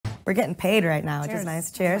We're getting paid right now, which is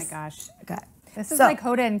nice. Cheers. Oh my gosh. Okay. This is like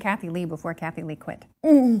Hoda and Kathy Lee before Kathy Lee quit.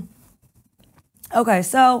 Okay,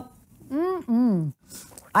 so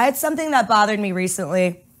I had something that bothered me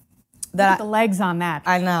recently. Look at the legs on that.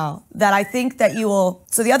 I know. That I think that you will.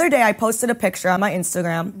 So the other day I posted a picture on my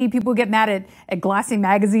Instagram. People get mad at glossy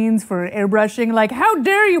magazines for airbrushing, like, how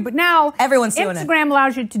dare you? But now everyone's doing it. Instagram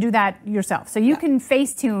allows you to do that yourself. So you can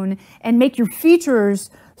Facetune and make your features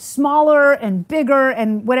smaller and bigger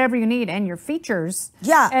and whatever you need, and your features.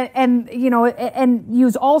 Yeah. And you know, and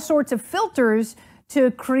use all sorts of filters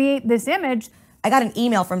to create this image. I got an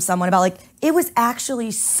email from someone about like, it was actually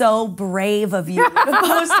so brave of you to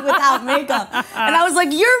post without makeup. And I was like,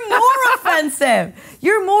 you're more offensive.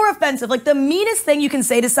 You're more offensive. Like the meanest thing you can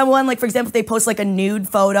say to someone, like for example, if they post like a nude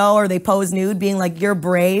photo or they pose nude being like, you're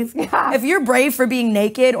brave. Yeah. If you're brave for being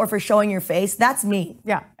naked or for showing your face, that's me.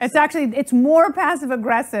 Yeah, it's more passive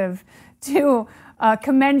aggressive to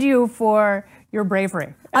commend you for your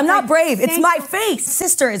bravery. I'm not brave. It's my face.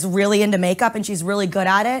 Sister is really into makeup and she's really good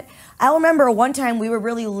at it. I remember one time we were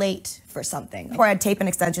really late for something. Before I had tape and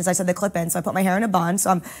extensions, I said the clip in, so I put my hair in a bun. So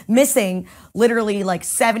I'm missing literally like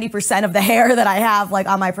 70% of the hair that I have like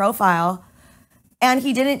on my profile. And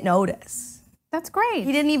he didn't notice. That's great.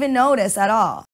 He didn't even notice at all.